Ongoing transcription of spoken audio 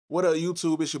What up,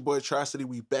 YouTube? It's your boy Trocity.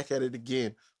 We back at it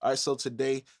again. All right, so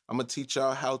today I'm gonna teach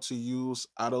y'all how to use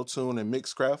AutoTune and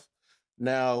Mixcraft.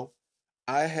 Now,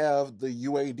 I have the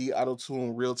UAD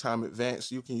AutoTune Real-Time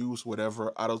Advanced. You can use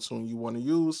whatever AutoTune you want to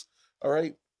use. All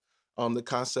right. The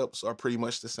concepts are pretty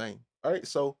much the same. All right,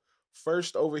 so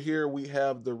first over here we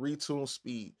have the retune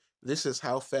speed. This is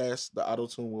how fast the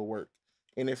AutoTune will work.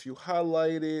 And if you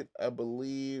highlight it, I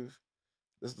believe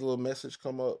this little message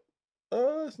come up.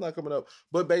 It's not coming up,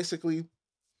 but basically,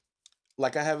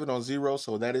 like I have it on 0,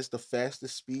 so that is the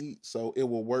fastest speed, so it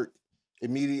will work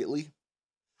immediately.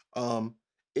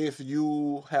 If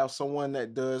you have someone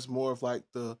that does more of like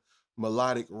the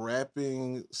melodic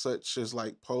rapping, such as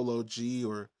like Polo G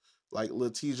or like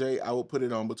Lil TJ, I would put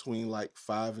it on between like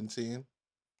 5 and 10.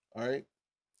 All right.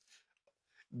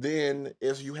 Then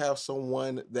if you have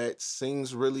someone that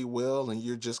sings really well and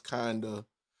you're just kind of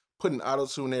putting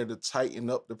AutoTune there to tighten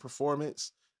up the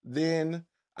performance, then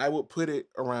I would put it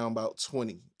around about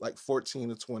 20, like 14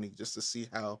 to 20, just to see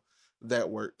how that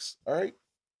works. All right.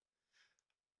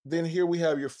 Then here we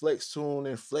have your flex tune,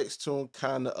 and flex tune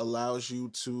kind of allows you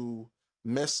to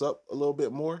mess up a little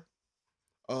bit more.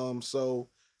 So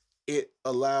it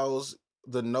allows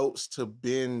the notes to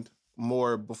bend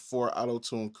more before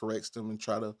AutoTune corrects them and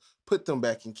try to put them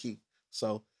back in key.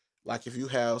 So like if you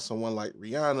have someone like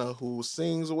Rihanna who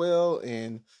sings well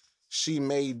and she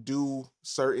may do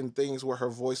certain things with her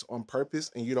voice on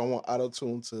purpose and you don't want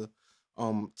AutoTune to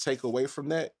take away from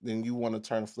that, then you want to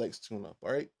turn the flex tune up.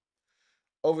 All right.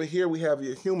 Over here we have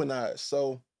your humanize.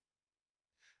 So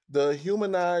the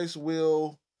humanize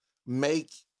will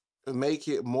make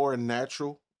it more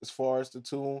natural as far as the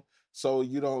tune, so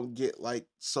you don't get like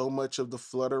so much of the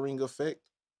fluttering effect.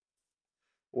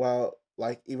 While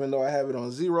like even though I have it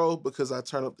on 0, because I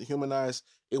turn up the humanize,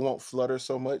 it won't flutter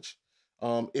so much.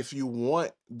 If you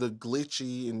want the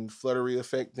glitchy and fluttery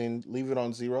effect, then leave it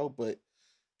on 0. But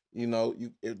you know,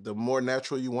 the more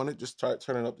natural you want it, just start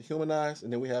turning up the humanize,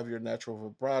 and then we have your natural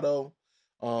vibrato,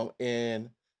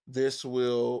 and this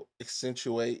will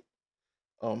accentuate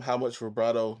how much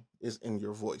vibrato is in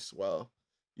your voice while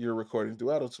you're recording through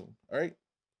AutoTune. All right.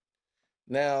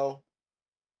 Now,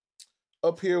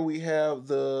 up here we have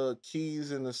the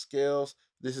keys and the scales.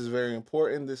 This is very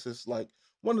important. This is like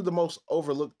one of the most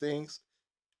overlooked things.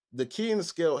 The key and the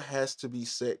scale has to be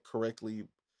set correctly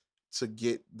to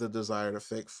get the desired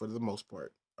effect for the most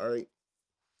part. All right.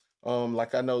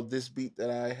 Like I know this beat that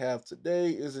I have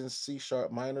today is in C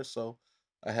sharp minor, so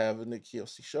I have in the key of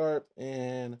C sharp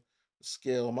and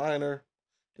scale minor,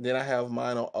 and then I have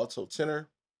mine on alto tenor.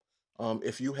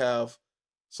 If you have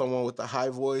someone with a high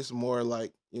voice, more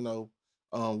like, you know,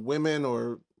 women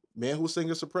or men who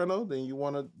sing a soprano, then you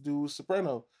want to do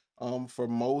soprano. For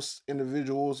most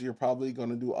individuals, you're probably going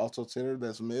to do alto tenor,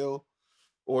 that's male,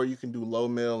 or you can do low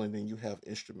male and then you have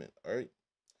instrument. All right.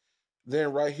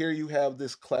 Then right here you have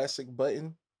this classic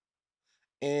button,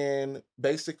 and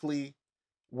basically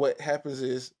what happens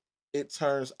is it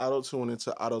turns AutoTune into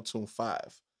AutoTune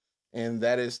 5, and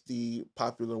that is the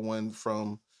popular one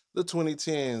from the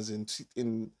 2010s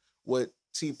and what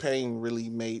T-Pain really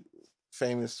made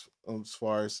famous as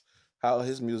far as how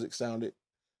his music sounded.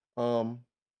 Now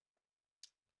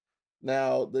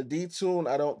the D-Tune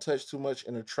I don't touch too much,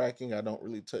 and the tracking I don't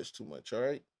really touch too much. All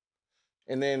right.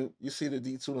 And then you see the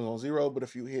D-Tune is on 0, but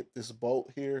if you hit this bolt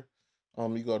here,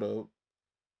 you go to,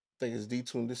 I think it's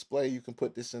D-Tune display, you can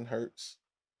put this in hertz,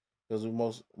 because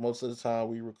most of the time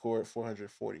we record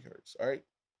 440 hertz. All right.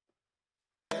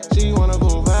 She wanna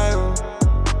go viral,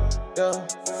 yeah.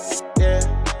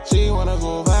 She wanna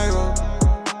go viral,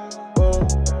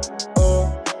 oh.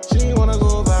 She wanna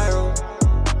go viral,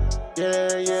 yeah.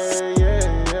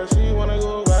 She wanna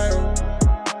go viral,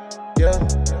 yeah.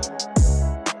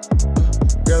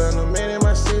 Girl, I know man in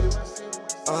my city,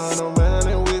 I know man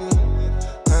ain't with me,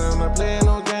 and I'm not playing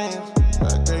no games.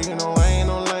 Like, girl, you know I ain't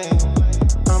no lame.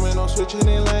 I'm switching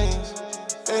in lanes,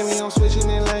 baby, I'm switching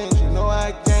in lanes. You know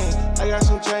I game, I got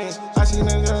some chains. I seen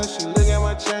a girl, she look at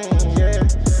my chain, yeah.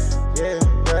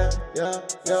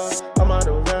 I'm out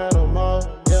around no more,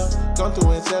 yeah. Gone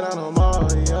through and said I no more,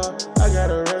 yeah. I got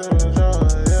a resident joy,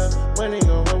 yeah. When he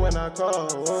gon' run when I call,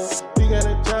 oh. We got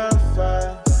a top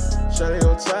 5, shawty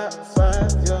go top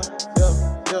 5, yeah.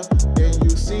 And you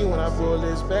see when I pull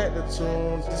this back, the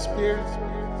tune disappear,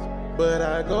 but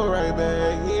I go right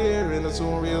back here and the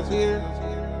tune reappear,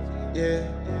 yeah.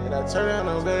 And I turn around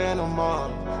and back in the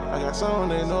mall. I got someone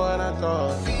they know what I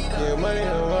call, yeah. Money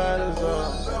and what is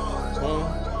up.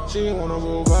 She wanna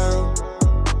go viral,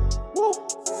 woo.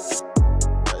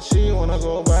 She wanna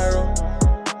go viral,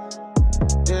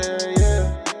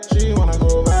 yeah. She wanna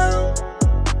go viral,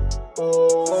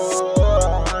 oh.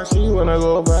 wanna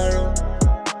go viral.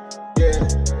 Yeah,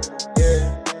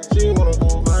 yeah. She wanna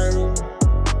go viral.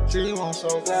 She wants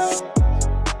some clout.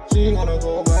 She wanna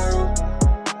go viral.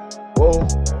 Whoa.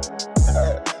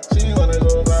 She wanna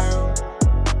go viral.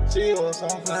 She wants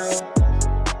some clout.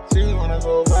 She wanna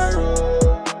go viral.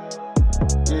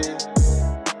 Yeah.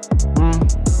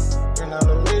 And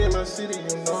I'm made in my city,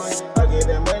 you know it. I get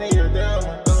that money, you're down,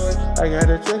 I know it. I got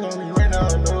a trick on me right now,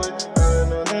 I know